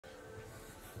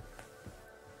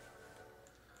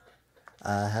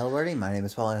Hello, everybody. My name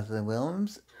is Paul Anthony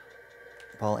Williams.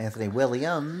 Paul Anthony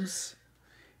Williams,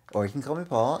 or you can call me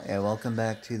Paul. And welcome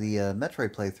back to the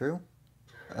Metroid playthrough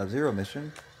of Zero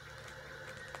Mission.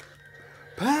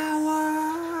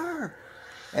 Power.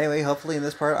 Anyway, hopefully in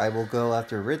this part I will go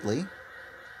after Ridley,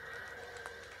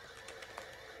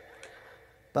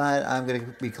 but I'm going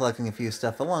to be collecting a few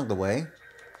stuff along the way.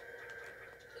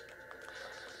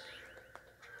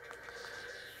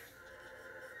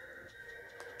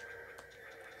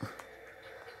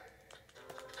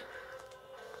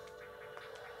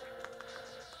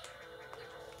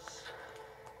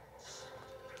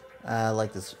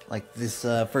 Like this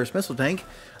first missile tank,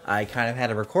 I kind of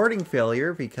had a recording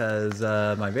failure because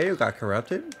my video got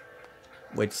corrupted,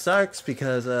 which sucks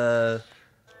because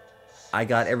I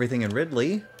got everything in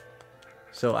Ridley,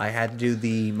 so I had to do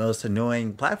the most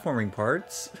annoying platforming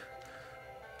parts,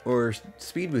 or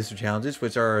speed booster challenges,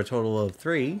 which are a total of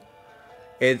 3.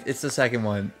 It's the second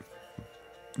one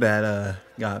that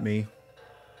got me.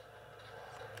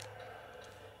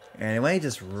 Anyway,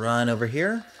 just run over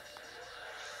here.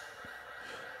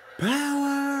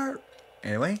 Power!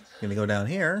 Anyway, gonna go down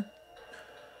here.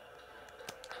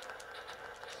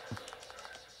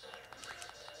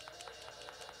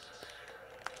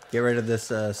 Get rid of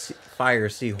this fire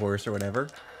seahorse or whatever.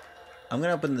 I'm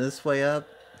gonna open this way up.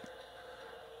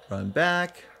 Run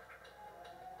back.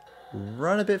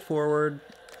 Run a bit forward.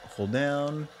 Hold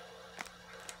down.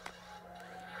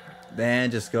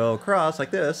 Then just go across like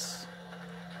this.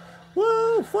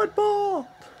 Woo! Football!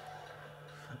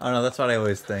 I don't know, that's what I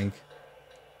always think.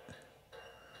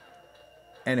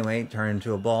 Anyway, turn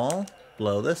into a ball.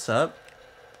 Blow this up.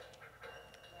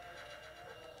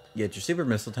 Get your super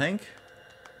missile tank.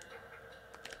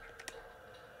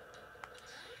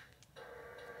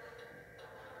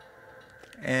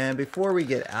 And before we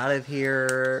get out of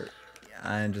here,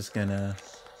 I'm just gonna...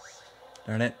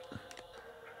 Darn it.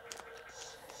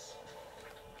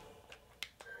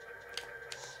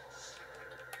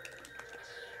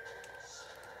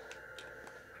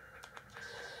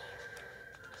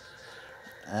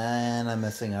 And I'm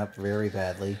messing up very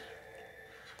badly.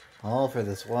 All for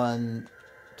this one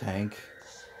tank.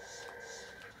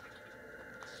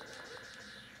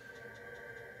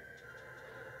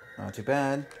 Not too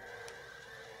bad.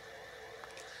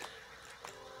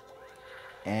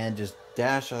 And just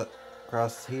dash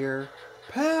across here.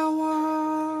 Power!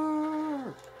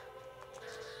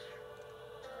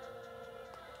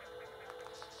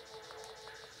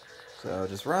 So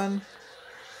just run.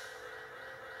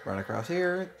 Run across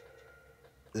here.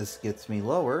 This gets me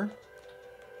lower.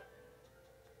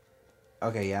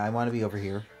 Okay, yeah, I want to be over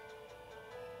here.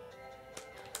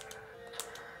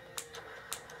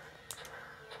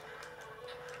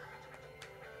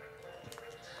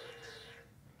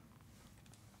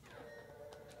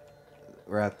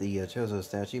 We're at the Chozo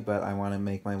statue, but I want to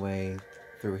make my way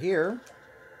through here.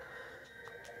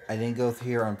 I didn't go through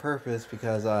here on purpose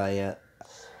because I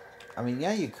mean,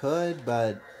 yeah, you could,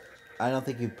 but I don't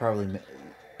think you'd probably...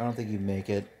 I don't think you'd make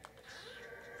it.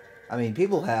 I mean,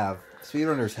 people have.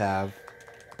 Speedrunners have.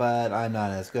 But I'm not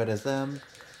as good as them.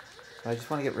 I just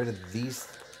want to get rid of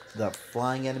the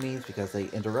flying enemies, because they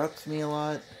interrupt me a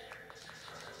lot.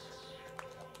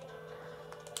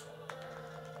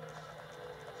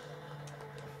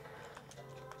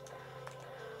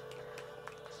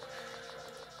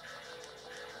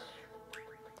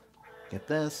 Get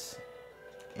this.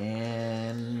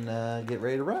 And get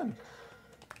ready to run.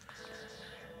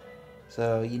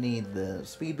 So you need the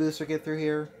speed booster to get through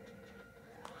here.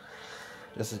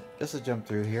 Just to jump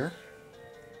through here.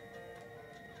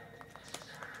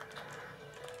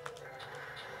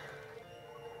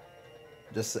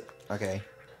 Okay.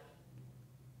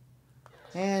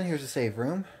 And here's a save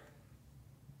room.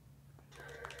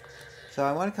 So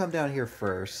I want to come down here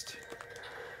first.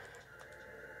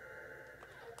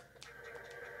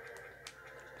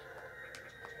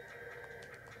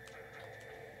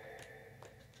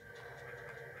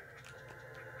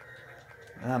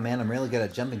 Oh man, I'm really good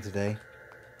at jumping today.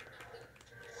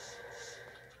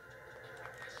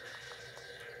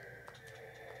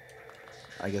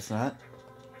 I guess not.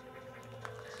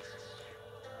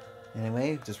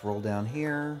 Anyway, just roll down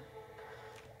here.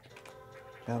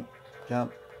 Jump,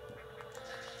 jump.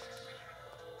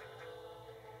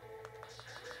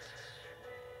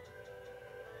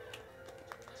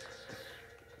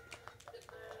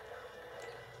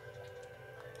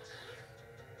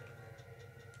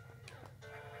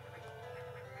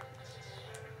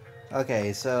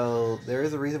 Okay, so there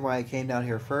is a reason why I came down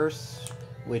here first,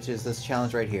 which is this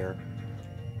challenge right here.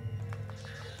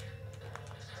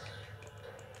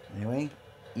 Anyway,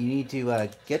 you need to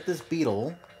get this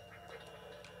beetle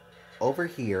over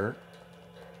here.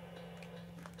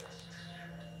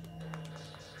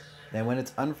 Then when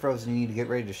it's unfrozen, you need to get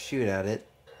ready to shoot at it.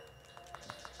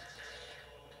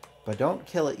 But don't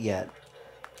kill it yet.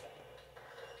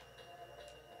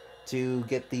 To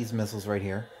get these missiles right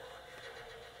here.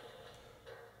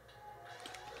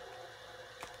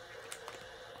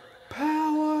 Power!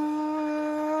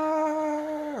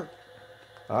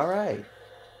 Alright.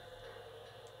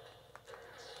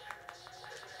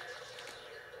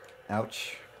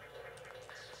 Ouch.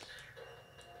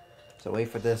 So wait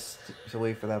for this, so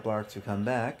wait for that block to come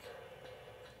back.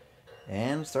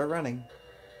 And start running.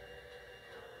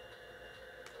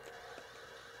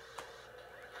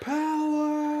 Power!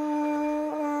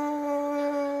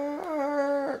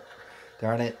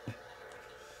 Darn it.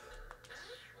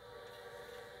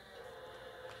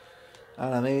 I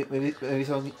don't know, maybe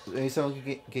someone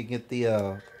can get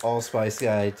the Allspice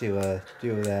guy to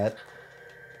do that.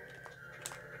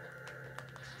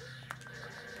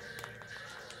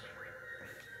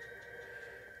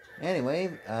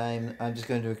 Anyway, I'm just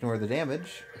going to ignore the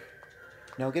damage.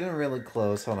 No, getting really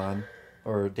close. Hold on,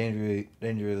 or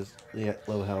dangerously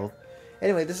low health.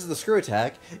 Anyway, this is the screw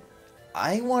attack.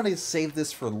 I want to save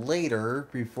this for later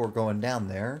before going down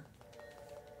there.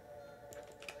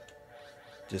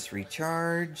 Just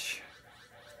recharge.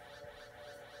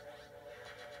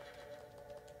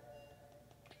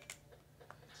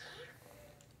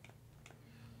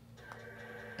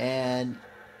 And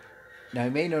now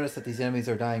you may notice that these enemies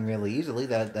are dying really easily.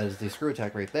 That is the screw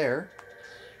attack right there.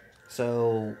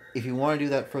 So if you want to do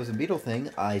that frozen beetle thing,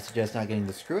 I suggest not getting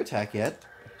the screw attack yet.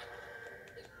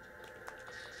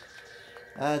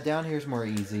 Down here's more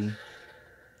easy.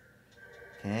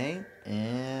 Okay,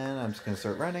 and I'm just going to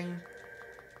start running.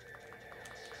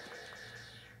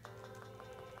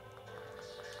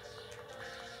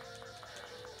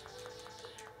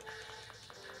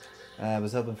 I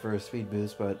was hoping for a speed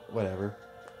boost, but whatever.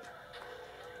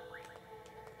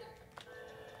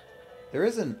 There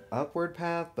is an upward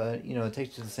path, but, you know, it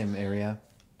takes you to the same area.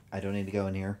 I don't need to go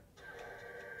in here.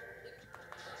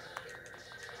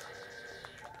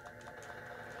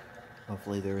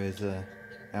 Hopefully there is a...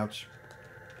 Ouch.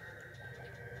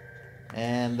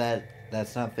 And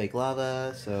that's not fake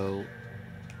lava, so...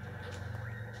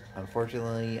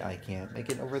 Unfortunately, I can't make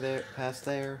it over there, past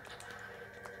there.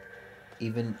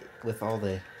 Even with all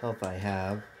the health I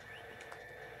have.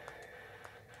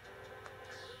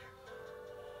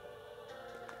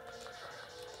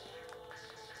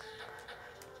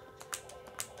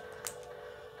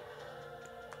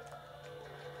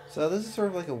 So this is sort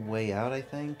of like a way out, I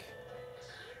think.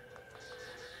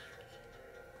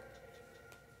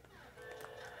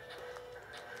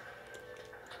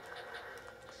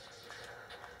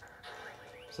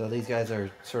 So these guys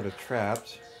are sort of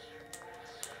trapped.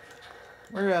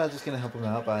 We're just going to help them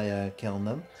out by killing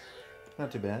them.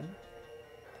 Not too bad.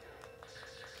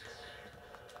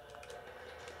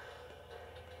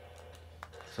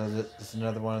 So this is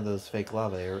another one of those fake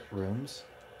lava rooms.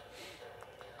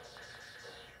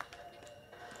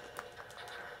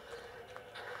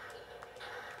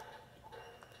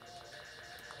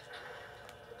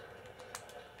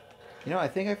 You know, I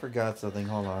think I forgot something.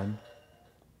 Hold on.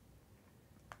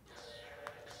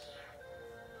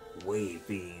 Wave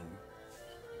beam.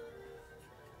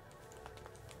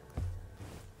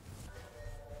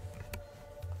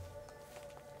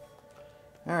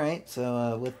 Alright,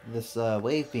 so with this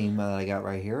wave beam that I got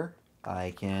right here,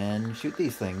 I can shoot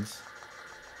these things.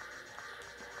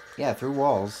 Yeah, through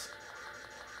walls.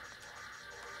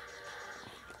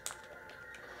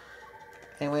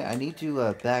 Anyway, I need to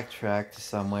backtrack to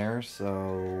somewhere,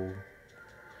 so...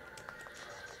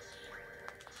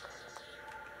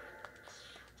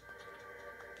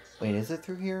 Wait, is it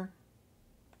through here?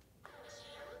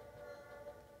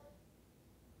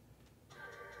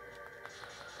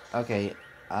 Okay,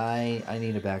 I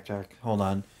need to backtrack. Hold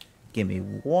on. Give me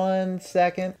 1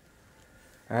 second.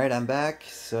 Alright, I'm back.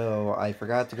 So, I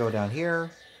forgot to go down here.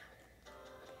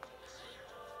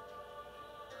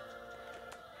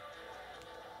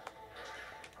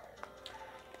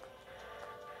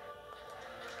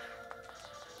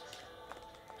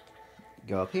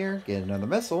 Go up here, get another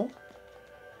missile.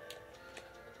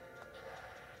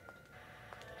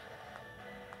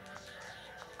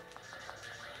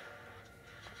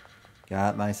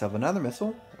 Got myself another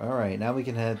missile. Alright, now we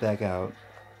can head back out.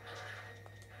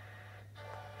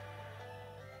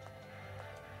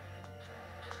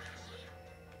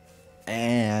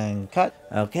 And cut.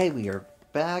 Okay, we are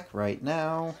back right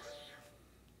now.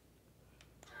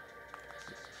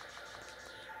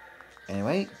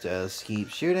 Anyway, just keep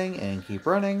shooting and keep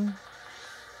running.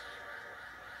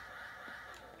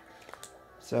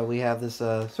 So we have this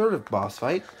sort of boss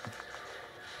fight.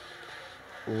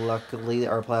 Luckily,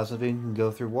 our plasma beam can go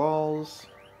through walls.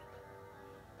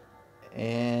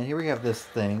 And here we have this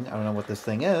thing. I don't know what this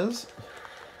thing is,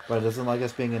 but it doesn't like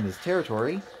us being in his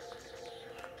territory.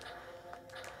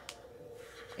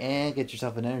 And get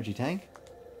yourself an energy tank.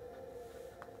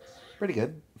 Pretty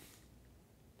good.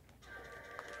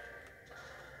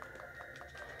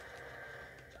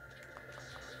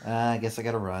 I guess I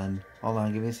gotta run. Hold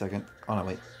on, give me a second. Oh no,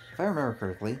 wait. If I remember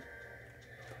correctly.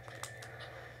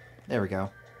 There we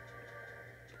go.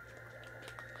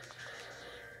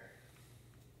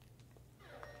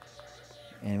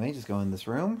 Anyway, just go in this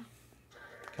room.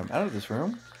 Come out of this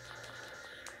room.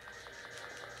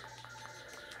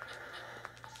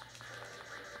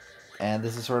 And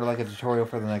this is sort of like a tutorial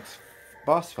for the next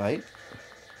boss fight.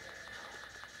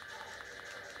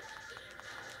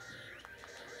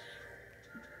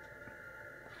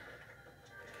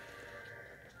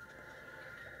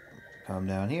 Come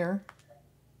down here.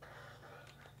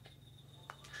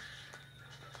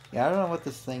 Yeah, I don't know what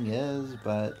this thing is,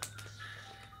 but...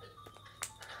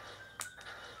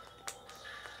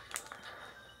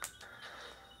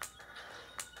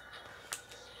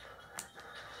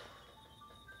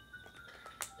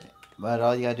 But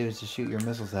all you gotta do is just shoot your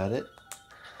missiles at it.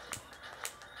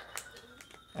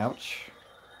 Ouch.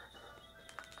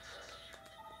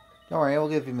 Don't worry, we'll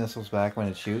give you missiles back when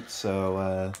it shoots, so,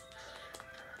 ah,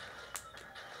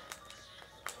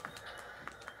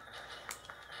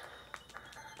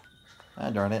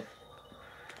 darn it.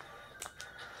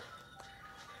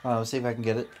 Oh, let's see if I can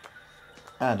get it.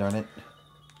 Ah, darn it.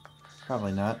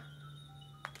 Probably not.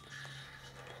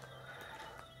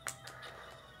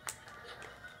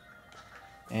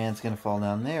 And it's going to fall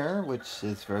down there, which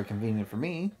is very convenient for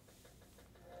me.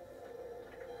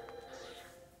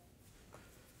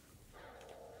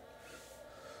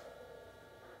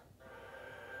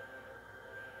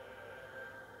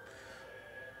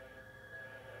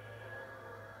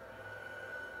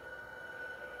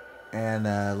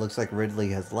 And looks like Ridley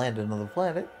has landed on the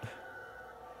planet.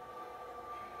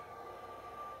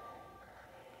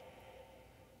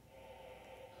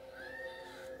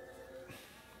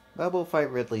 But we'll fight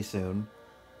Ridley soon.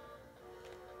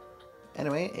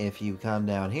 Anyway, if you come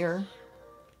down here...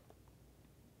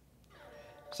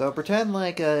 So pretend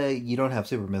like you don't have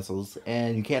super missiles,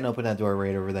 and you can't open that door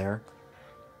right over there.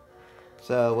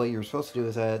 So what you're supposed to do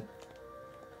is that...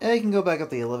 you can go back up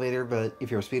the elevator, but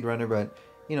if you're a speedrunner, but...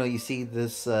 You know, you see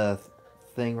this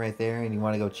thing right there, and you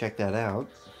want to go check that out.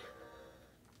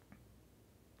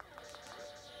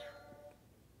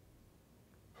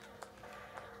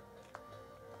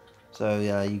 So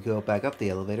you go back up the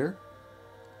elevator.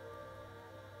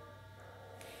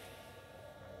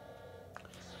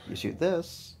 You shoot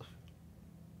this.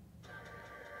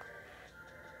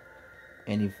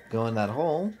 And you go in that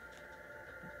hole.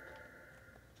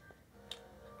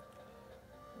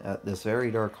 At this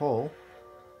very dark hole.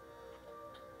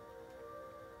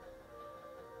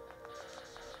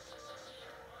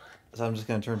 So I'm just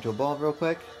going to turn to a ball real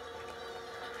quick.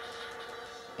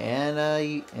 And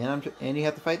you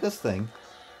have to fight this thing.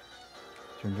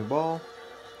 Turn to a ball.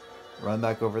 Run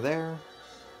back over there.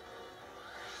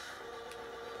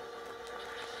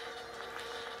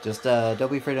 Just don't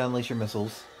be afraid to unleash your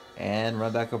missiles. And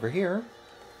run back over here.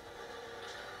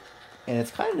 And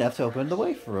it's kind enough to open the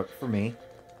way for me.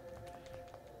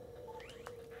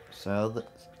 So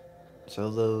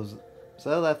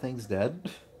that thing's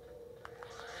dead.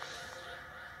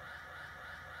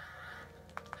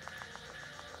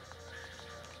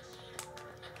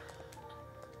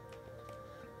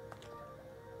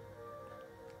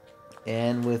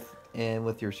 And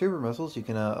with your super missiles, you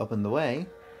can open the way.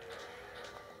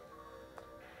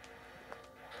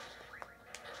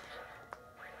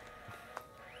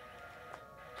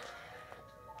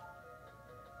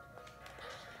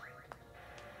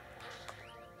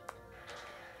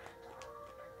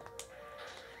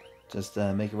 Just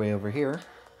make your way over here.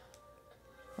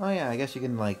 Oh yeah, I guess you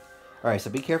can like... Alright, so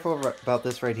be careful about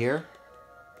this right here.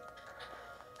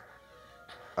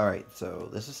 Alright, so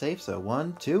this is safe. So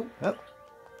 1, 2, oh.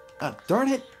 Ah, darn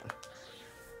it!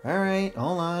 Alright,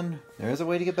 hold on. There's a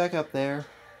way to get back up there.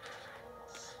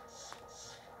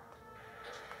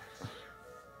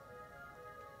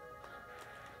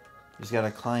 Just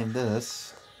gotta climb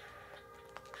this.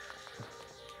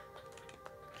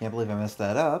 Can't believe I messed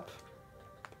that up.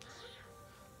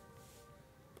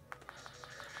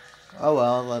 Oh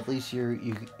well, at least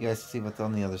you guys see what's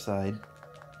on the other side.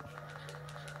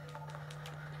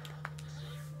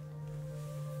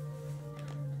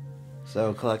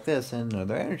 So collect this and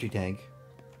another energy tank.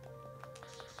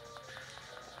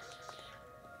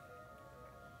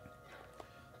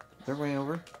 They're way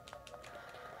over.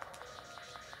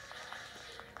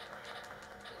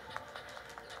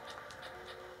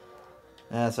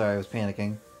 Ah, sorry, I was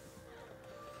panicking.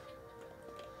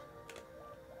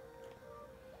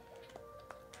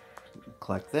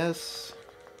 Collect this.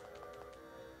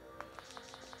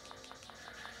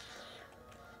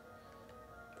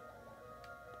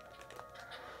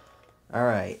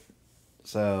 Alright,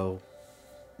 so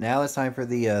now it's time for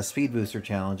the speed booster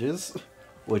challenges,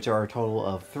 which are a total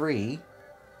of 3.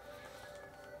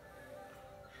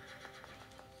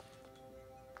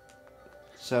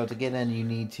 So to get in, you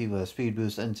need to speed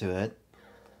boost into it.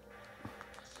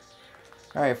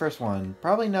 Alright, first one.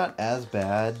 Probably not as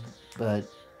bad, but...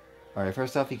 Alright,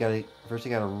 first off, you gotta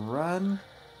run.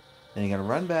 Then you gotta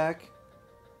run back.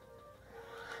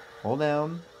 Hold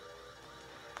down.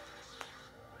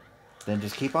 Then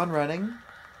just keep on running.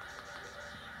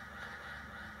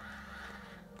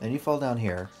 Then you fall down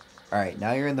here. Alright,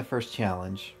 now you're in the first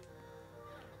challenge,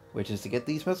 which is to get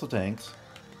these missile tanks.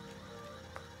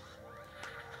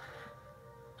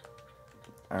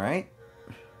 Alright.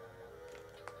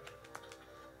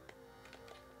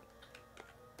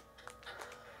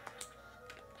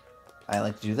 I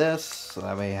like to do this, so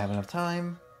that way I have enough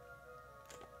time.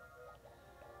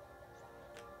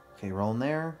 Okay, roll in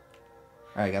there.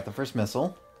 Alright, got the first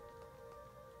missile.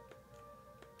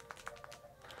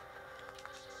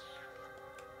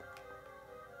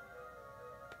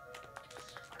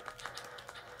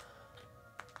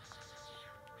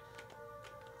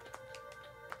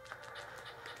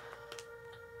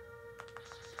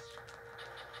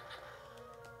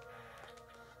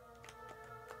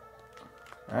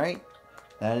 Alright,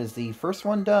 that is the first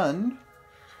one done.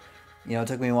 You know, it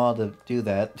took me a while to do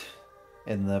that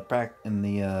in the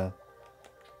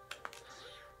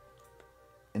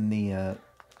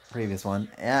previous one.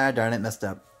 Ah, darn it, messed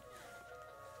up.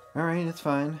 Alright, it's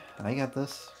fine. I got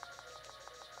this.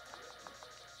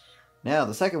 Now,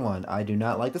 the second one. I do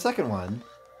not like the second one.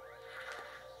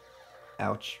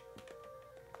 Ouch.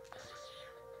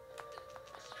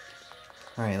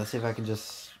 Alright, let's see if I can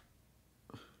just...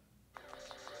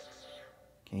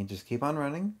 Okay, just keep on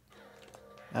running.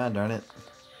 Ah, darn it.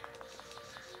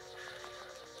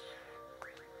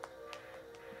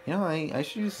 You know, I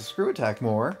should use the screw attack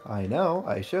more. I know,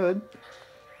 I should.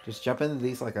 Just jump into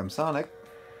these like I'm Sonic.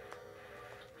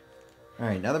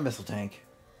 Alright, another missile tank.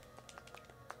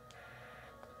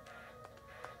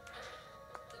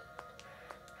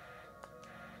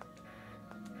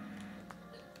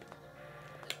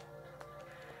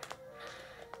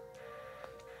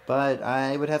 But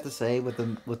I would have to say with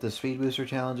the speed booster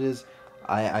challenges,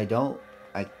 I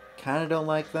kind of don't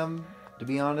like them, to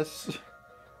be honest.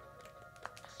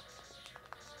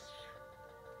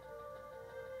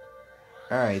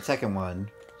 Alright, second one.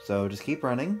 So just keep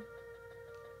running.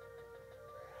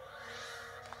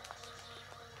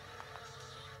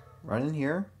 Run in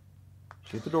here.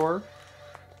 Shoot the door.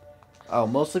 Oh,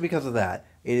 mostly because of that.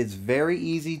 It is very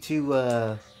easy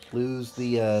to lose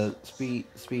the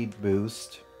speed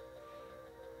boost.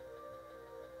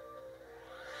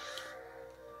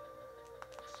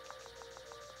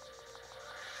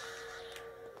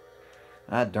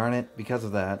 Ah, darn it, because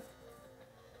of that.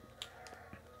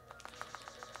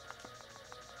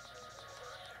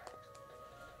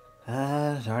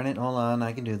 Ah, darn it, hold on,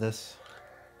 I can do this.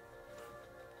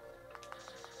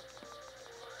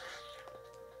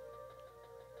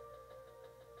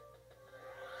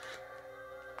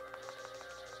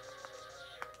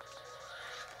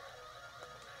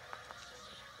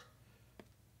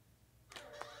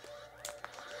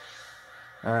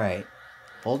 Alright.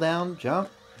 Hold down, jump,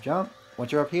 jump.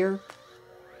 Once you're up here,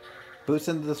 boost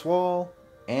into this wall,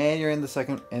 and you're in the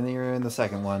second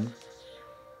one.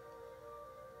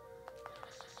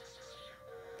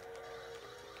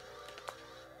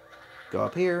 Go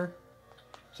up here.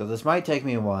 So this might take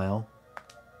me a while.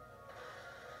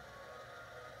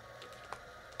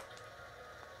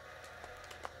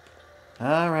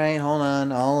 Alright, hold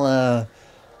on.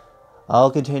 I'll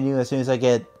continue as soon as I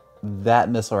get that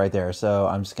missile right there. So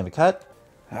I'm just gonna cut.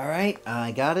 Alright,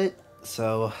 I got it.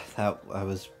 So that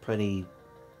was pretty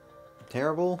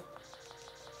terrible.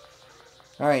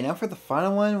 Alright, now for the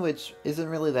final one, which isn't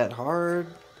really that hard,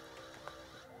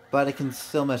 but it can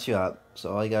still mess you up.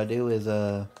 So all you gotta do is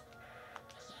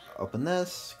open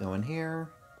this, go in here,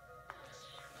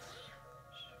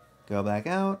 go back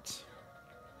out,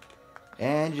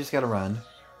 and you just gotta run.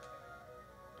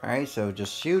 Alright, so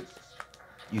just shoot,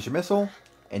 use your missile,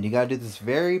 and you gotta do this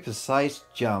very precise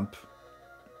jump.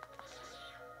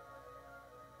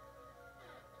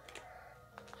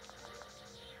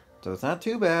 So it's not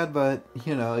too bad, but,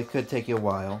 you know, it could take you a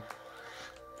while.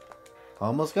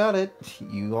 Almost got it.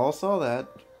 You all saw that.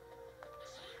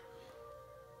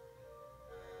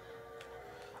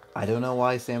 I don't know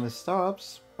why Samus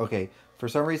stops. Okay, for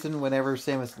some reason, whenever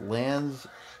Samus lands,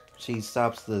 she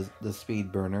stops the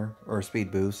speed burner, or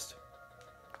speed boost.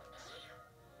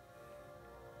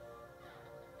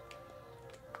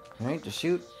 Alright, just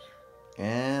shoot.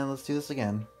 And let's do this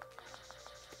again.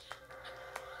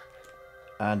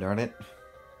 Ah, darn it.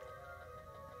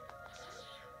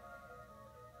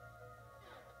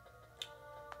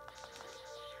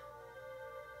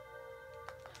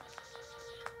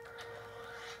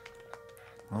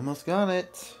 Almost got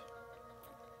it.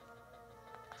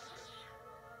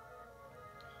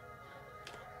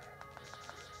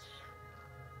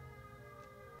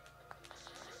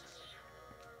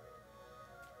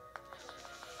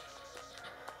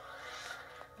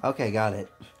 Okay, got it.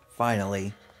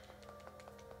 Finally.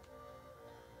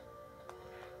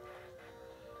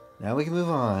 Now we can move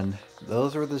on.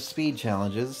 Those were the speed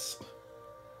challenges.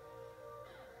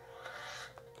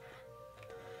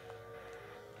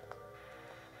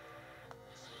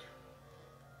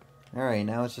 Alright,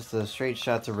 now it's just a straight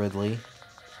shot to Ridley.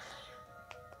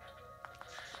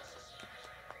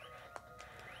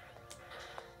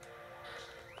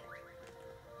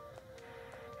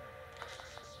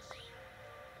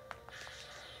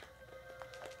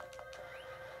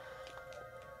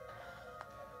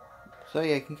 So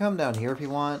yeah, you can come down here if you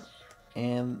want.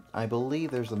 And I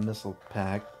believe there's a missile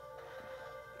pack.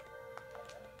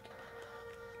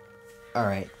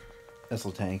 Alright.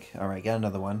 Missile tank. Alright, got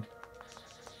another one.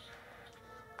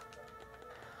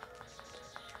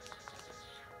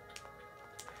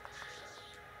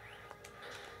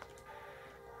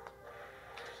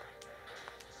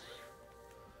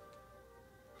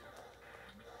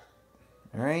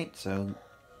 Alright, so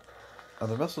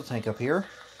other missile tank up here.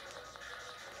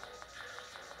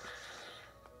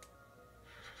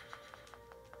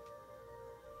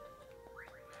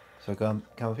 So come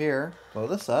up here, blow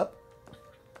this up.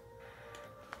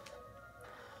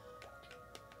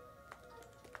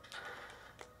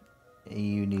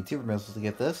 You need super missiles to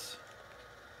get this.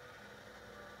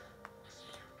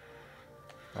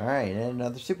 Alright, and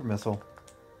another super missile.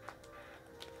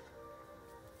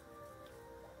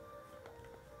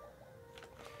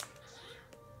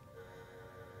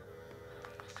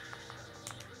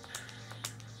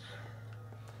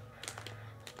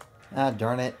 Ah,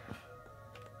 darn it.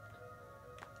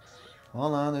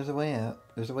 Hold on, there's a way out.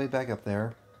 There's a way back up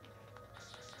there.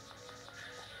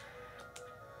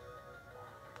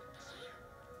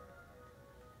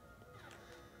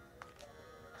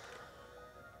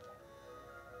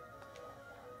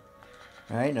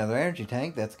 Alright, another energy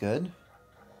tank, that's good.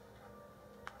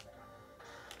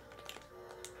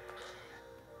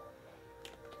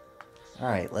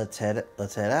 Alright, let's head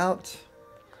out.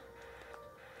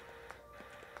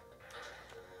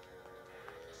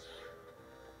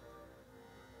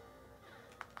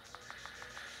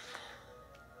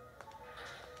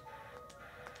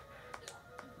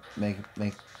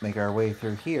 Make our way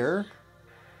through here.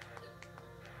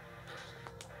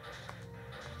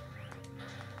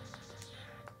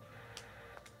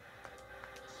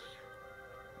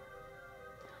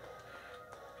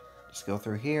 Just go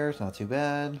through here, it's not too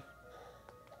bad.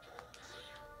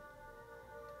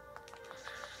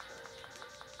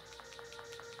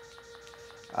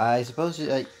 I suppose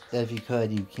if you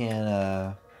could, you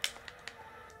can,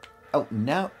 Oh,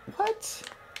 now... What?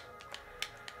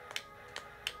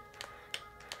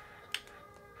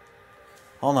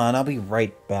 Hold on, I'll be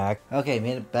right back. Okay,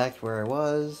 made it back to where I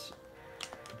was.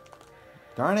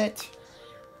 Darn it.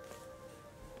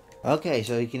 Okay,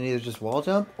 so you can either just wall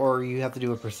jump, or you have to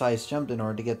do a precise jump in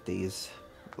order to get these.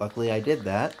 Luckily, I did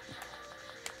that.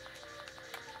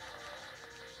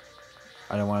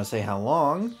 I don't want to say how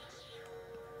long.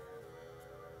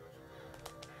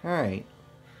 Alright.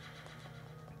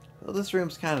 Well, this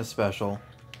room's kind of special.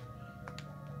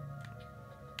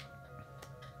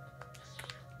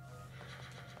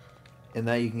 In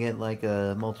that you can get, like,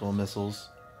 multiple missiles.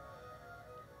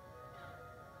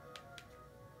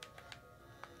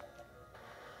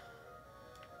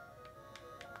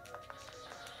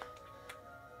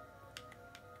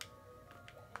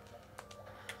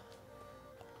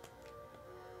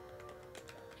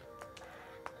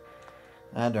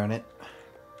 Ah, darn it.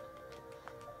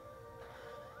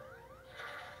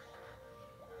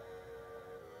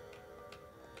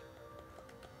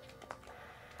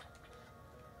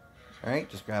 Alright,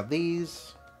 just grab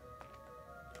these.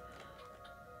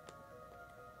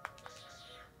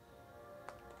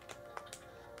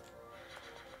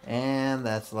 And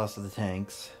that's the last of the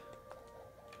tanks.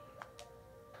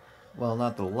 Well,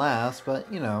 not the last,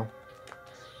 but, you know.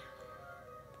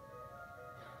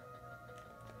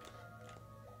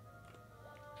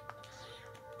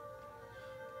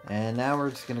 And now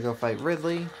we're just gonna go fight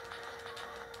Ridley.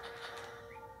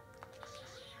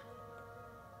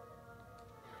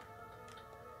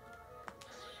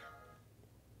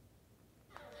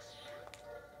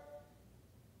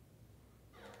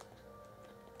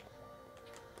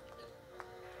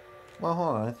 Well,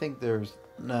 hold on. I think there's...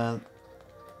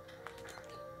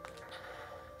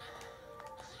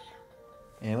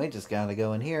 Anyway, just gotta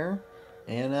go in here.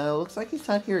 And looks like he's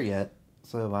not here yet.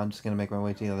 So I'm just gonna make my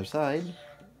way to the other side.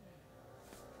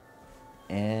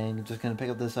 And just gonna pick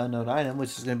up this unknown item,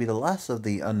 which is gonna be the last of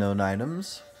the unknown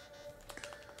items.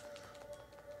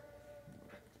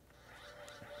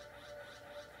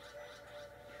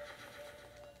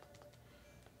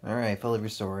 Alright, fully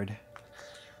restored.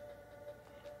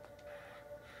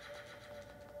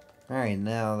 Alright,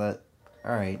 now that...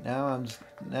 Alright, now I'm just...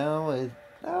 Now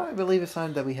I believe it's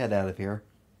time that we head out of here.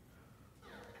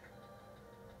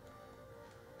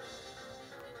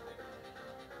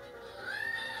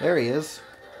 There he is.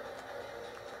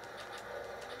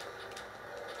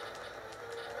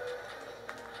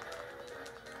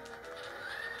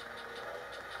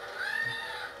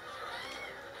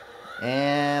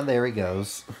 And there he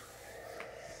goes.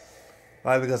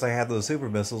 Why? Because I have those super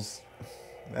missiles.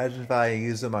 Imagine if I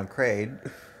used them on Kraid.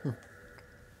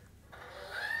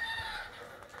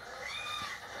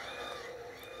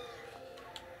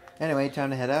 Anyway, time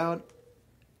to head out.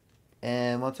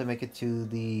 And once I make it to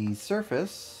the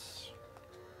surface,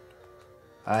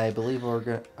 I believe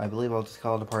I'll just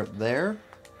call it apart there.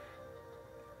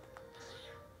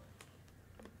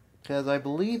 Because I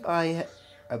believe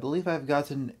I've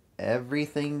gotten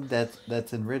everything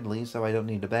that's in Ridley, so I don't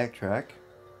need to backtrack.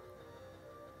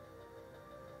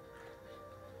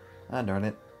 Ah, darn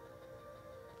it.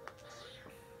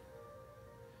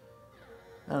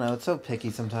 I don't know, it's so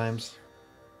picky sometimes.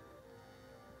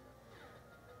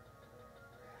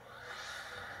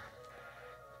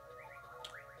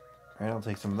 Alright, I'll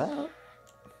take some of that.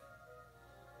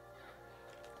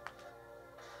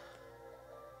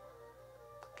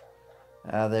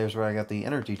 There's where I got the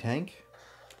energy tank.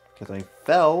 Because I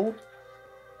fell.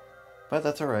 But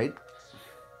that's alright.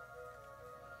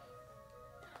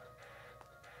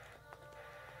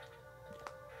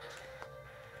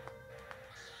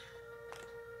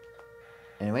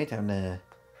 Anyway, time to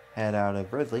head out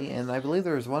of Ridley. And I believe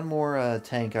there's one more missile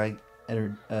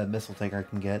tank I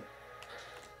can get.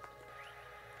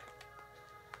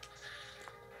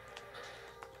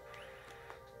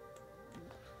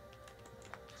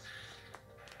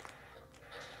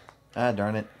 Ah,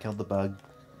 darn it. Killed the bug.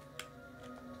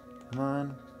 Come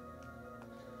on.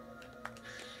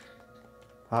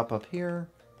 Hop up here.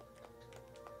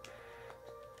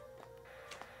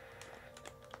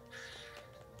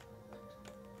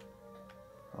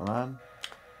 Hold on.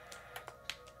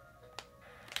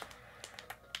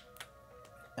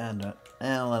 And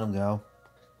I'll let him go.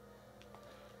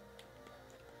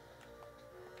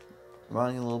 Come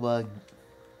on, you little bug.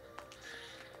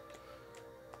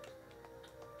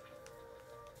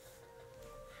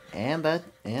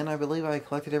 And I believe I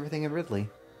collected everything in Ridley.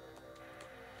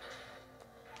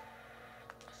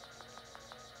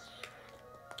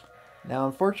 Now,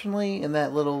 unfortunately, in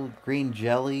that little green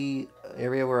jelly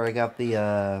area where I got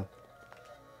the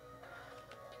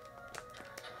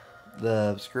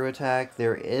screw attack,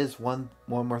 there is one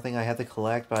more thing I have to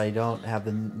collect, but I don't have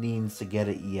the means to get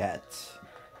it yet.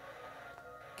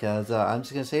 Because I'm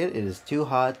just gonna say it is too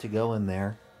hot to go in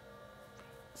there.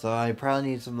 So I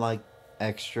probably need some like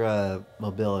extra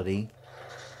mobility.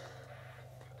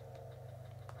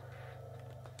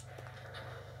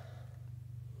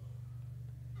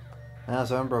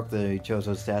 So I broke the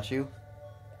Chozo statue.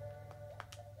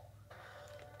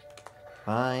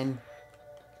 Fine.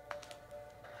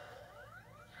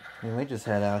 Anyway, just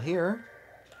head out here.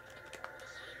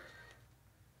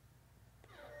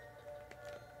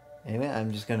 Anyway,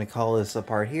 I'm just going to call this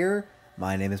apart here.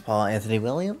 My name is Paul Anthony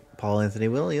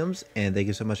Williams, and thank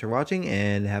you so much for watching,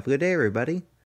 and have a good day, everybody.